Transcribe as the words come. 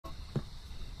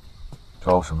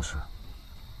找我什么事？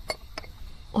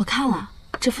我看了，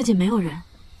这附近没有人。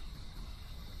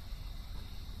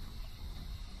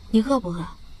你饿不饿？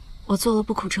我做了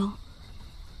不苦粥，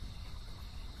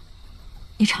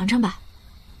你尝尝吧。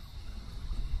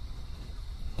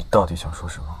你到底想说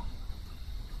什么？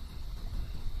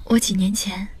我几年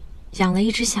前养了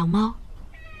一只小猫，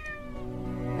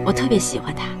我特别喜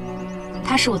欢它，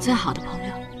它是我最好的朋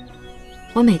友，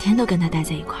我每天都跟它待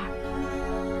在一块儿。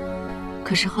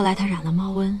可是后来它染了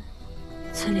猫瘟，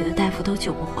村里的大夫都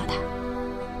救不活它，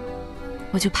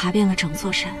我就爬遍了整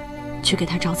座山去给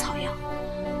它找草药。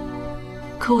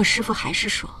可我师父还是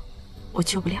说，我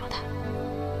救不了它。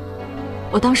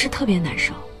我当时特别难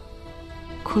受，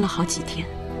哭了好几天。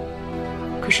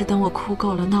可是等我哭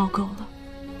够了、闹够了，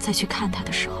再去看它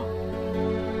的时候，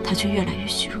它却越来越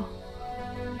虚弱。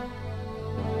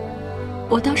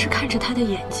我当时看着它的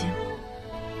眼睛，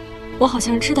我好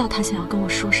像知道它想要跟我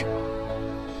说什么。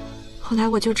后来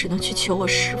我就只能去求我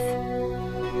师父，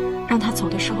让他走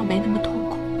的时候没那么痛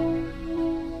苦。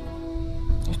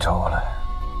你找我来，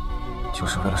就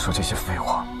是为了说这些废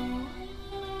话？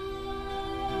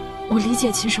我理解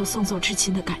亲手送走至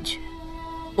亲的感觉，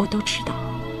我都知道。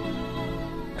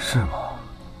是吗？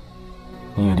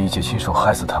你也理解亲手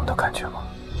害死他们的感觉吗？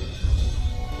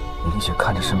你理解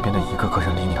看着身边的一个个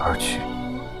人离你而去，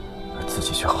而自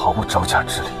己却毫无招架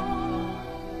之力，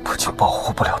不仅保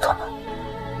护不了他们，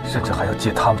甚至还要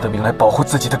借他们的命来保护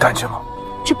自己的感觉吗？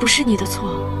这不是你的错。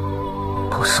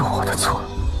不是我的错，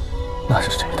那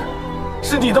是谁的？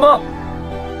是你的吗？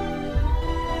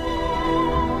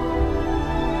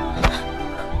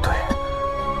对，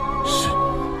是你。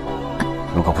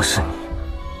如果不是你，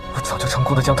我早就成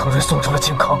功的将藤瑞送出了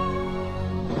健康。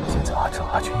现在阿正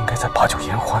阿俊应该在把酒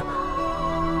言欢，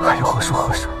还有何叔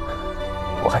何婶，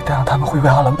我还得让他们会为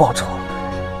阿兰报仇。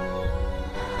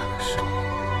是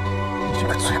你这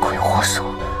个罪魁祸首，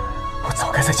我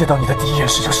早该在见到你的第一眼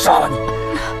时就杀了你。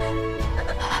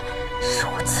是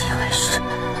我自以为是，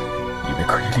以为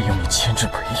可以利用你牵制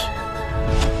北野，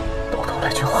到头来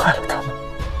却害了他们，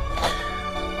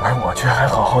而我却还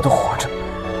好好的活着，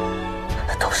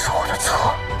都是我的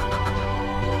错。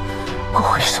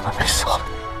我为什么没杀了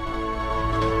你？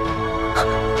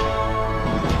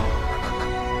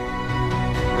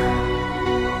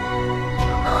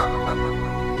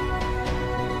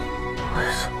为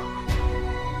什么？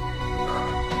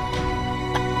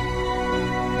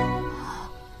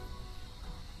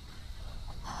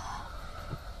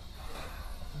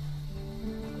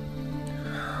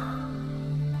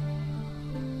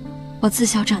我自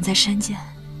小长在山间，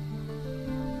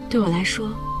对我来说，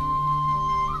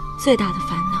最大的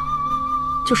烦恼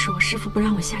就是我师父不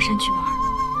让我下山去玩。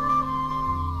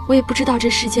我也不知道这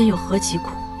世间有何疾苦，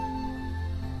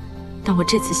但我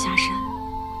这次下山，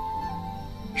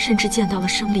甚至见到了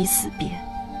生离死别。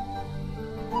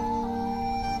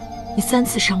你3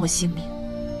次伤我性命，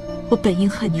我本应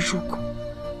恨你入骨，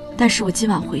但是我今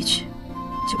晚回去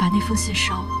就把那封信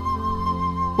烧了。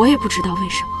我也不知道为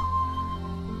什么，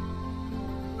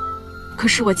可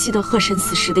是我记得鹤神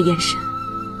死时的眼神，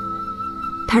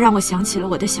他让我想起了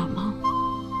我的小猫。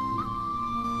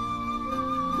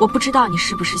我不知道你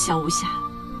是不是萧无暇，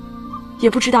也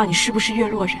不知道你是不是月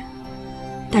落人，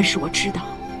但是我知道，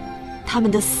他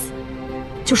们的死，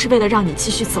就是为了让你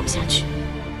继续走下去。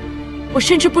我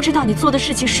甚至不知道你做的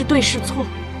事情是对是错，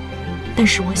但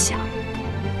是我想，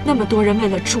那么多人为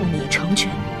了助你成全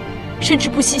你，甚至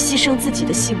不惜牺牲自己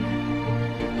的性命，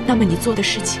那么你做的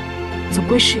事情，总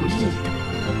归是有意义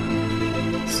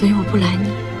的。所以我不拦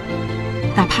你，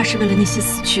哪怕是为了那些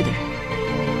死去的人。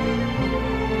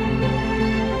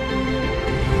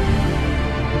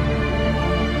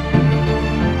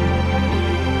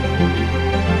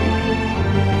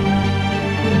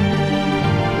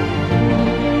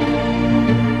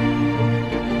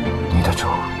你的粥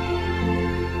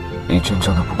比真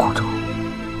正的不苦粥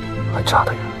还差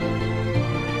得远。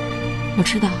我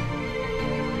知道，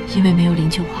因为没有灵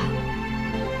鹫花。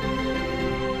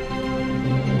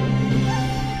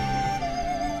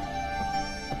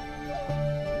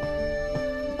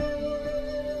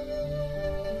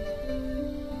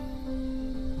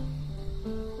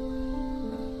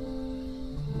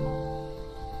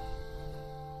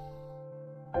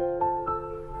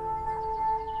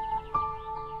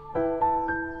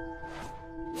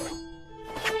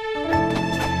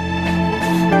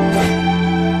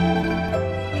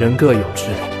人各有志，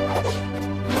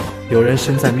有人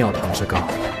身在庙堂之高，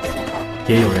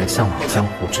也有人向往江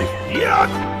湖之远。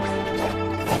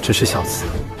只是小慈，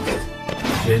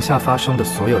眼下发生的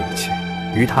所有一切，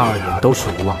于他而言都是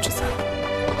无妄之灾。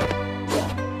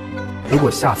如果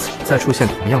下次再出现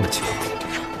同样的情况，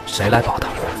谁来保他？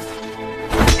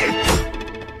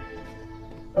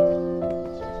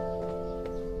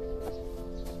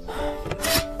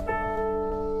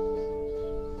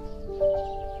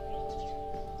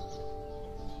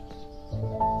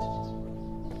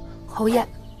侯爷，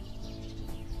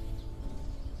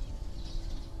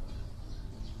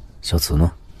小慈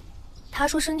呢？他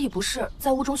说身体不适，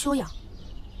在屋中休养。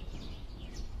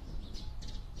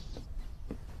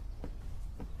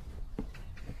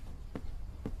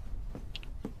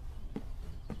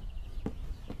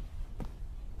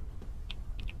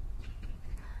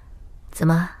怎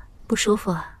么不舒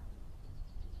服啊？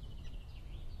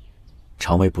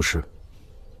肠胃不适。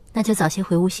那就早些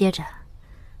回屋歇着，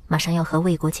马上要和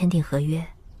魏国签订合约，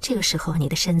这个时候你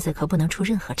的身子可不能出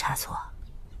任何差错。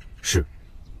是。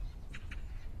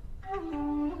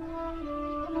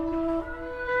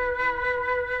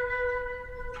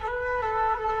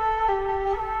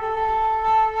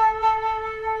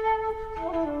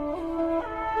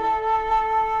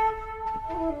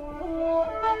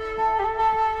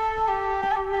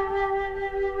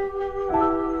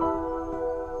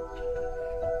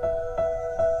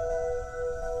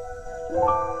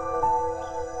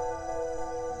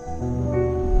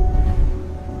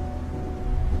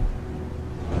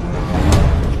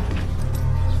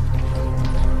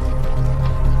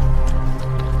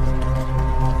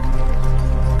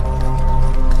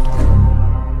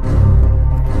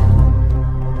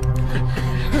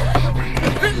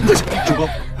主公，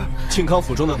庆康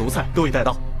府中的奴才都已带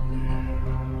到。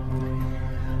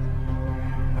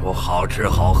我好吃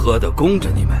好喝的供着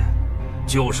你们，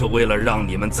就是为了让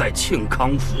你们在庆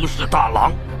康服侍大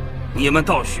郎。你们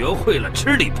倒学会了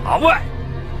吃里扒外。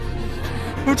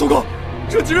主公，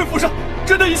这几日府上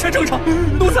真的一切正常，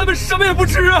奴才们什么也不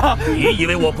吃啊！你以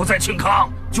为我不在庆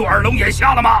康就耳聋眼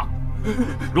瞎了吗？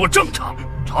若正常，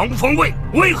长风卫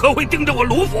为何会盯着我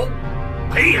卢府？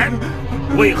裴炎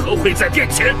为何会在殿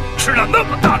前吃了那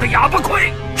么大的哑巴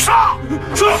亏？杀！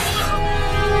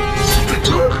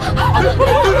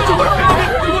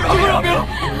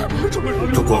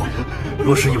主公，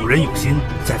若是有人有心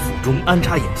在府中安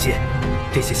插眼线，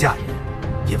这些下人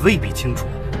也未必清楚。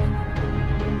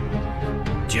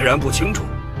既然不清楚，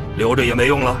留着也没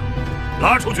用了，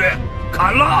拉出去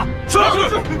砍了！是。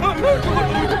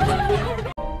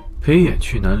裴演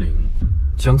去南陵，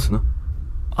姜慈呢？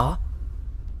啊？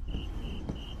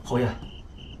侯爷，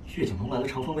岳景龙来了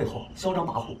长风卫后，嚣张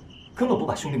跋扈，根本不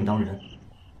把兄弟们当人。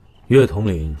岳统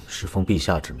领是奉陛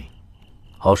下之命，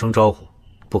好生招呼，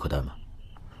不可怠慢。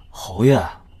侯爷，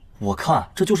我看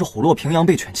这就是虎落平阳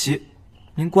被犬欺。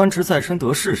您官职在身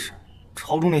得势时，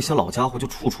朝中那些老家伙就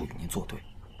处处与您作对。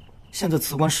现在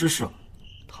辞官失势了，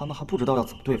他们还不知道要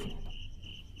怎么对付您呢。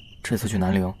这次去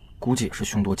南陵，估计也是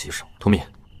凶多吉少。同敏，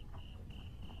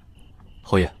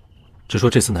侯爷，只说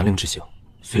这次南陵之行，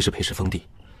虽是裴氏封地，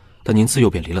但您自幼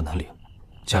便离了南陵，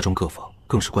家中各方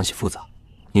更是关系复杂。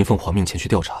您奉皇命前去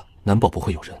调查，难保不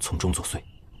会有人从中作祟。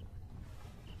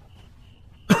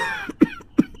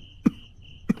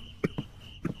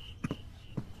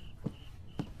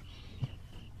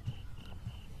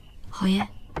侯爷，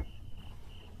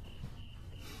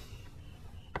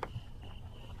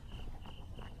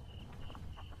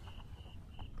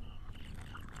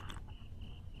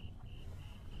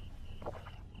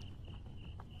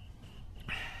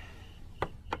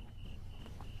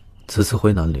此次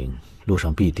回南陵，路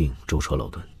上必定舟车劳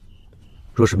顿。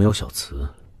若是没有小慈，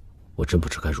我真不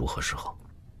知该如何是好。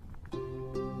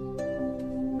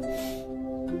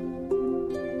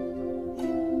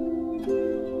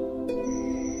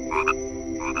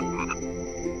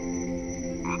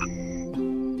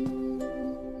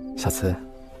小慈，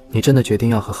你真的决定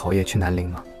要和侯爷去南陵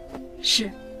吗？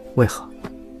是。为何？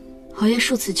侯爷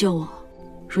数次救我，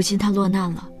如今他落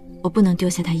难了，我不能丢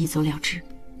下他一走了之。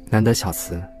难得小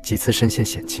慈几次身陷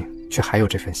险境，却还有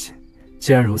这份心。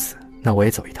既然如此，那我也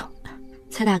走一趟。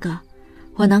蔡大哥，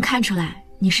我能看出来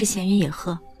你是闲云野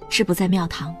鹤，志不在庙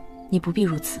堂，你不必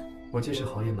如此。我既是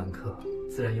侯爷门客，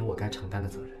自然有我该承担的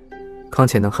责任。况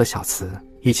且能和小慈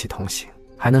一起同行，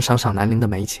还能赏赏南陵的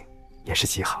美景，也是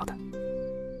极好的。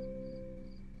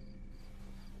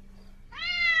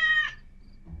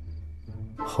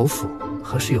侯府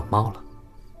何时有猫了？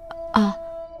哦，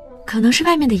可能是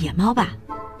外面的野猫吧。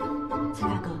蔡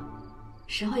大哥，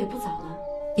时候也不早了，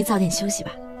你早点休息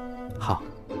吧。好，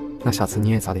那小慈你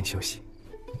也早点休息。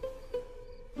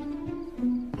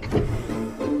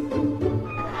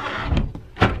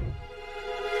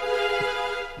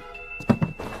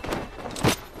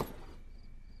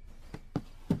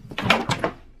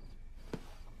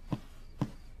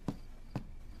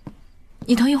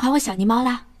你同意还我小泥猫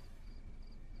啦？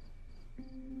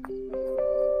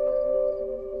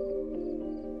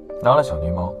拿了小泥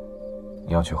猫，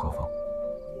你要去何方？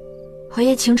侯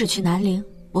爷请旨去南陵，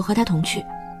我和他同去。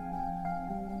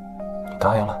你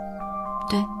答应了？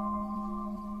对。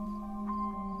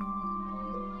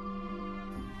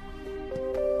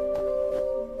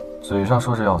嘴上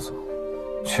说着要走，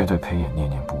却对裴衍念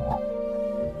念不忘。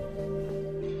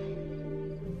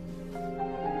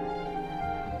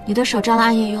你的手沾了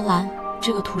暗夜幽兰，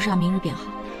这个涂上明日便好。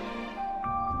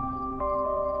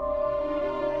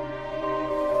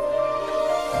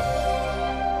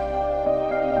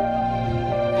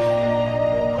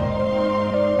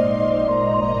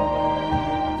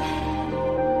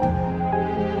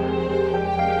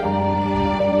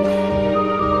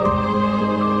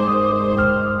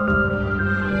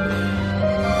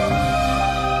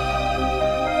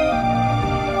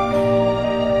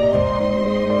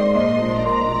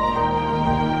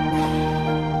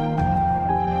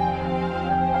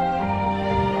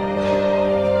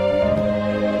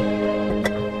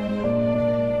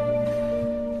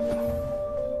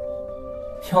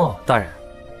哟，大人，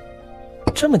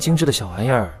这么精致的小玩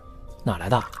意儿，哪来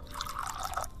的？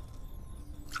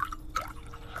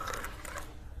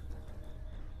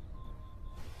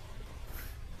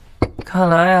看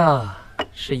来啊，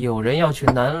是有人要去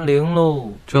南陵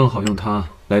喽。正好用它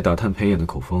来打探裴衍的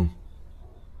口风。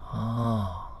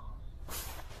啊，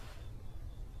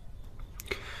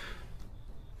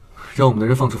让我们的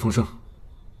人放出风声。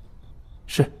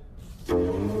是。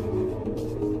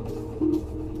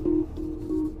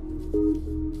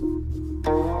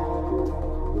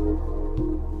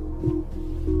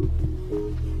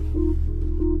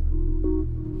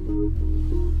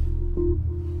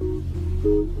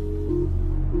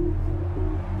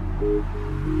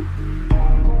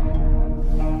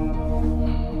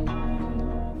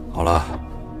好了，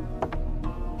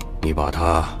你把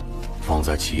它放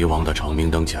在齐王的长明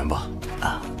灯前吧。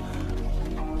啊。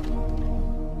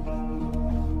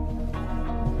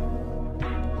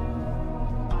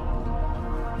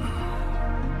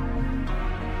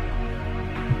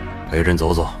陪朕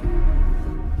走走。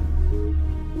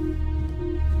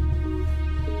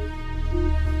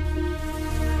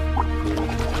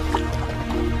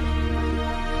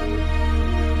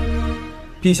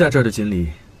陛下这儿的锦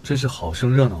鲤真是好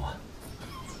生热闹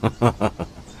啊！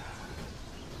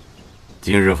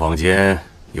今日坊间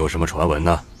有什么传闻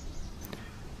呢？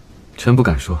臣不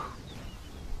敢说。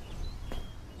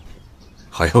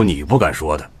还有你不敢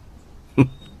说的。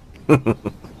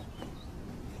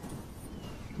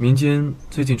民间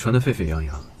最近传得沸沸扬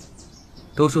扬，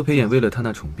都说裴衍为了他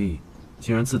那宠婢，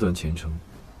竟然自断前程，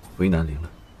回南陵了。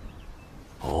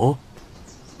哦，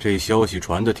这消息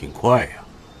传得挺快呀。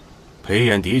裴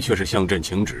衍的确是向朕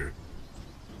请旨，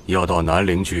要到南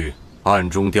陵去暗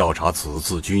中调查此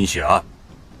次军械案。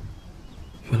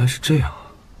原来是这样啊！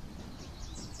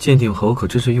鉴定侯可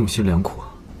真是用心良苦啊！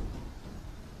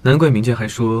难怪民间还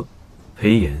说，裴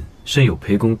衍深有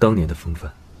裴公当年的风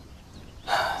范。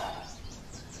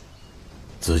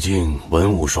子敬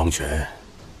文武双全，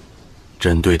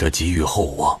朕对他寄予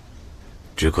厚望，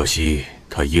只可惜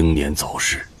他英年早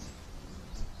逝。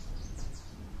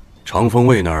长风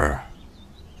卫那儿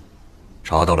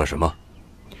查到了什么？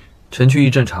臣去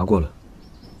驿站查过了，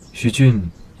许俊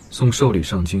送寿礼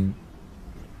上京，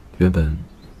原本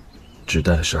只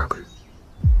带了12个人。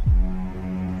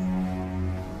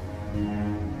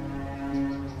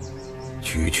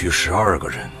区12个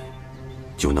人，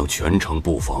就能全程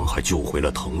布防，还救回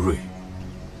了滕瑞。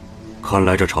看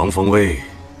来这长风卫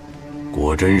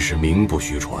果真是名不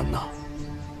虚传呐。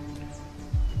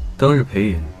当日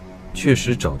裴衍确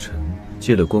实找臣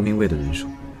借了光明卫的人手，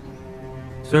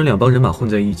虽然两帮人马混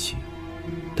在一起，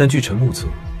但据臣目测，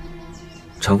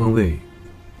长风卫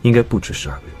应该不止12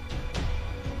个人。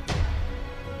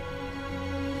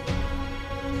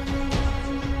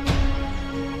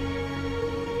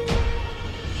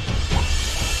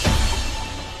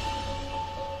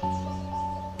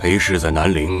裴氏在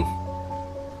南陵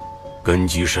根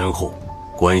基深厚，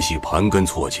关系盘根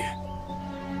错节，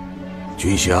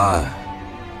军械案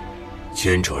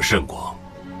牵扯甚广，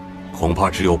恐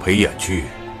怕只有裴衍去，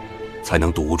才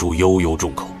能堵住悠悠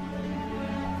众口。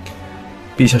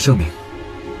陛下圣明。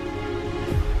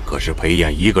可是裴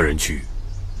衍一个人去，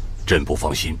朕不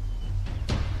放心。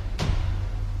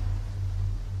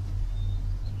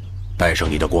带上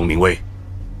你的光明卫，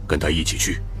跟他一起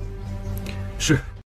去。是。